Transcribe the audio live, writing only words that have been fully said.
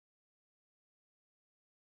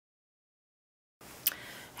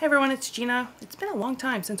Hey everyone, it's Gina. It's been a long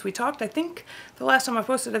time since we talked. I think the last time I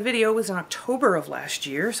posted a video was in October of last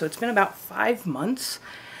year, so it's been about 5 months.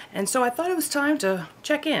 And so I thought it was time to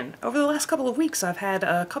check in. Over the last couple of weeks, I've had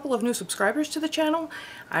a couple of new subscribers to the channel.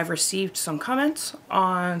 I've received some comments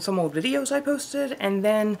on some old videos I posted, and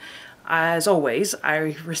then, as always,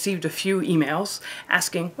 I received a few emails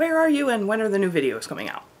asking, where are you and when are the new videos coming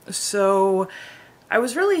out? So I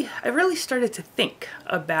really started to think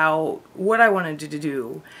about what I wanted to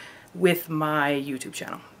do with my YouTube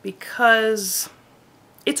channel, because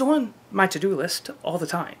it's on my to-do list all the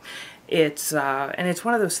time. It's and it's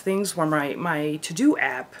one of those things where my to-do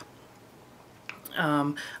app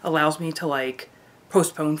allows me to like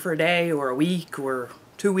postpone for a day or a week or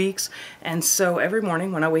 2 weeks. And so every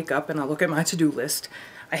morning when I wake up and I look at my to-do list,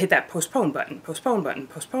 I hit that postpone button, postpone button,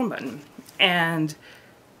 postpone button, and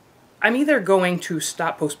I'm either going to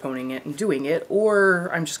stop postponing it and doing it, or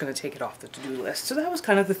I'm just going to take it off the to-do list. So that was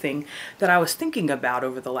kind of the thing that I was thinking about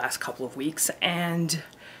over the last couple of weeks. And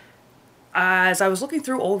as I was looking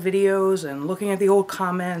through old videos and looking at the old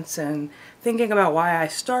comments and thinking about why I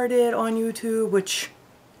started on YouTube, which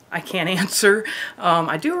I can't answer.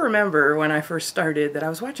 I do remember when I first started that I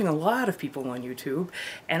was watching a lot of people on YouTube,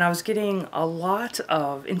 and I was getting a lot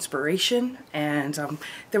of inspiration, and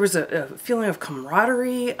there was a feeling of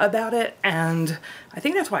camaraderie about it, and I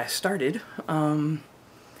think that's why I started. And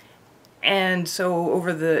so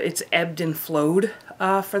it's ebbed and flowed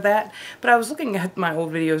for that. But I was looking at my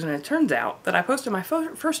old videos, and it turns out that I posted my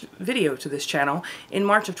first video to this channel in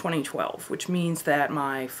March of 2012, which means that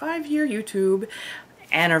my 5-year YouTube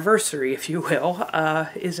anniversary, if you will,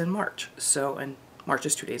 is in March. And March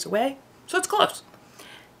is 2 days away, so it's close.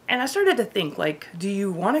 And I started to think, like, do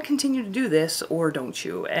you want to continue to do this or don't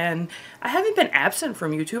you? And I haven't been absent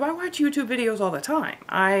from YouTube. I watch YouTube videos all the time.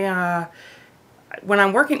 When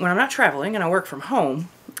I'm not traveling and I work from home,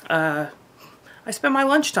 I spend my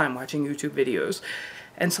lunchtime watching YouTube videos.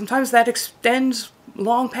 And sometimes that extends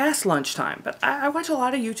long past lunchtime. But I watch a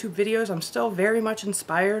lot of YouTube videos. I'm still very much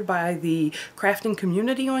inspired by the crafting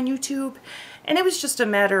community on YouTube. And it was just a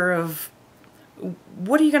matter of,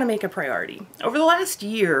 what are you going to make a priority? Over the last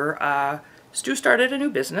year, Stu started a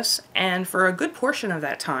new business. And for a good portion of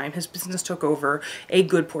that time, his business took over a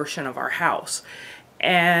good portion of our house.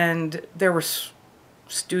 And there was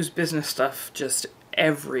Stu's business stuff just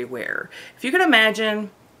everywhere. If you can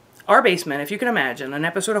imagine our basement, if you can imagine an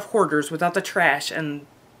episode of Hoarders without the trash and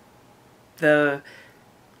the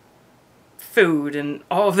food and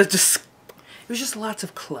all of the it was just lots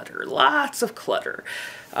of clutter, lots of clutter.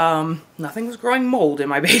 Nothing was growing mold in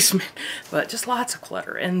my basement, but just lots of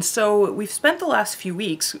clutter. And so we've spent the last few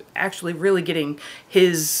weeks actually really getting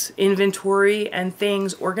his inventory and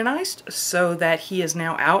things organized so that he is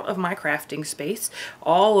now out of my crafting space,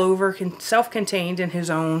 all over, self-contained in his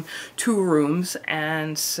own 2 rooms.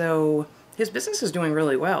 And so his business is doing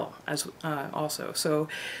really well as also. So,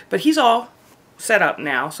 but he's all set up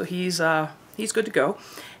now, so he's good to go.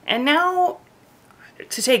 And now,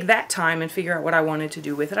 to take that time and figure out what I wanted to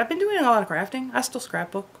do with it, I've been doing a lot of crafting. I still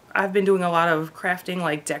scrapbook. I've been doing a lot of crafting,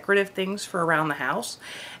 like decorative things for around the house.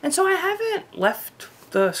 And so I haven't left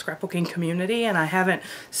the scrapbooking community, and I haven't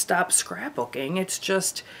stopped scrapbooking. It's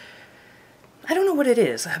just, I don't know what it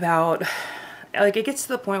is about, like, it gets to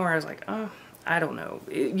the point where I was like, oh, I don't know.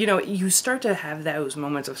 You know, you start to have those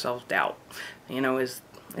moments of self-doubt. You know, is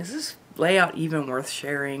this layout even worth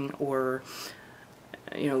sharing? Or,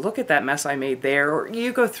 you know, look at that mess I made there, or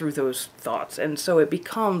you go through those thoughts, and so it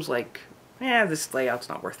becomes like, this layout's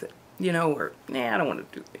not worth it, you know, or, I don't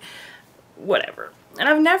want to do it, whatever. And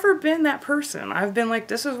I've never been that person. I've been like,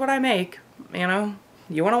 this is what I make, you know,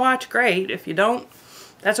 you want to watch, great. If you don't,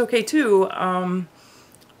 that's okay too.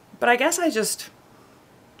 But I guess I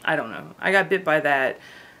don't know. I got bit by that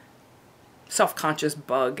self-conscious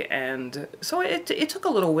bug, and so it took a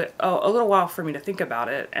little while for me to think about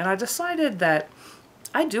it, and I decided that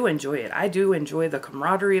I do enjoy it. I do enjoy the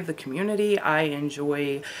camaraderie of the community. I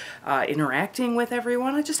enjoy interacting with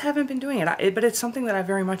everyone. I just haven't been doing it. But it's something that I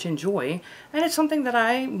very much enjoy, and it's something that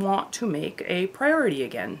I want to make a priority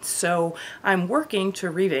again. So I'm working to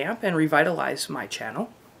revamp and revitalize my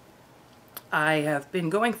channel. I have been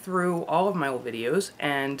going through all of my old videos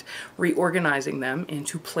and reorganizing them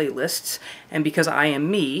into playlists, and because I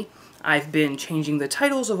am me, I've been changing the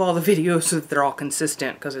titles of all the videos so that they're all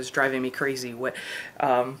consistent, because it's driving me crazy what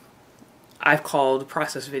I've called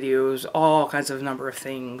process videos all kinds of number of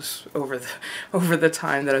things over the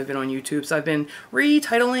time that I've been on YouTube. So I've been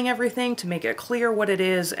retitling everything to make it clear what it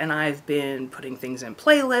is, and I've been putting things in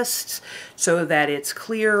playlists so that it's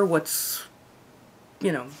clear what's,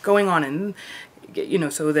 you know, going on you know,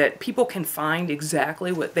 so that people can find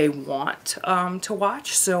exactly what they want to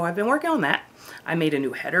watch. So I've been working on that. I made a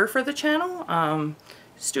new header for the channel.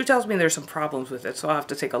 Stu tells me there's some problems with it, so I'll have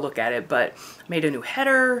to take a look at it, but made a new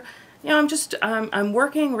header. You know, I'm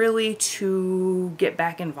working really to get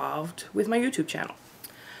back involved with my YouTube channel.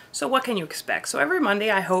 So what can you expect? So every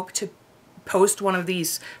Monday I hope to post one of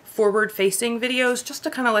these forward-facing videos just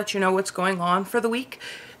to kind of let you know what's going on for the week,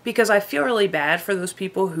 because I feel really bad for those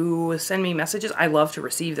people who send me messages. I love to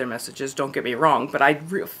receive their messages, don't get me wrong, but I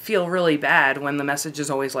feel really bad when the message is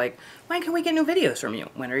always like, when can we get new videos from you?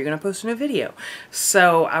 When are you going to post a new video?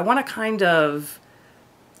 So I want to kind of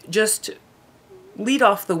just lead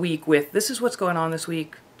off the week with, this is what's going on this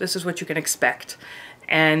week, this is what you can expect,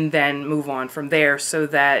 and then move on from there, so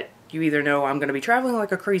that you either know I'm going to be traveling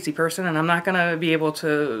like a crazy person and I'm not going to be able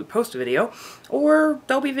to post a video, or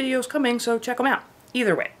there'll be videos coming, so check them out.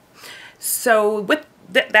 Either way. So with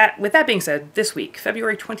that being said, this week,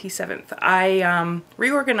 February 27th, I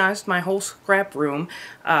reorganized my whole scrap room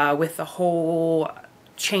with the whole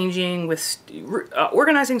changing with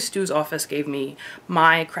organizing. Stu's office gave me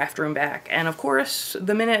my craft room back, and of course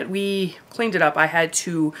the minute we cleaned it up I had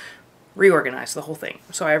to reorganize the whole thing.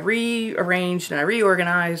 So I rearranged and I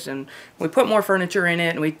reorganized, and we put more furniture in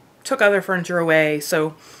it and we took other furniture away.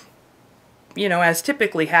 So, you know, as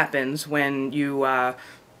typically happens when you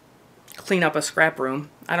clean up a scrap room,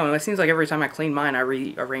 I don't know, it seems like every time I clean mine I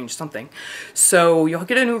rearrange something. So you'll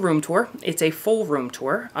get a new room tour. It's a full room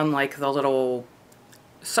tour, unlike the little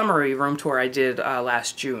summary room tour I did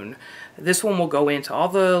last June. This one will go into all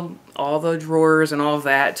the drawers and all of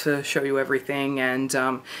that to show you everything.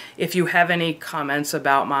 And if you have any comments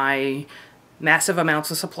about my massive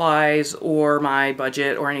amounts of supplies or my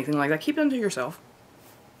budget or anything like that, keep them to yourself.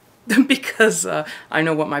 Because I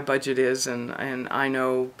know what my budget is, and I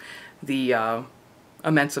know the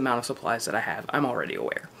immense amount of supplies that I have. I'm already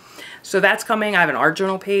aware. So that's coming. I have an art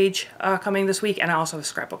journal page coming this week, and I also have a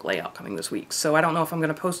scrapbook layout coming this week. So I don't know if I'm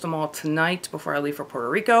going to post them all tonight before I leave for Puerto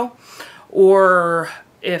Rico, or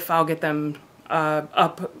if I'll get them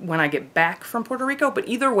up when I get back from Puerto Rico. But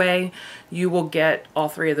either way, you will get all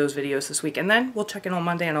 3 of those videos this week, and then we'll check in on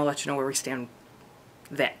Monday and I'll let you know where we stand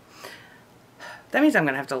then. That means I'm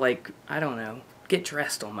going to have to, like, I don't know, get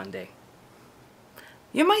dressed on Monday.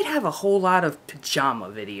 You might have a whole lot of pajama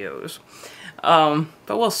videos,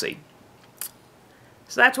 but we'll see.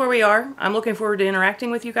 So that's where we are. I'm looking forward to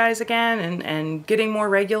interacting with you guys again and getting more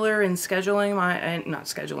regular in scheduling not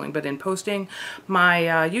scheduling, but in posting my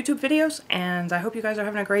YouTube videos. And I hope you guys are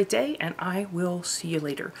having a great day, and I will see you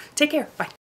later. Take care. Bye.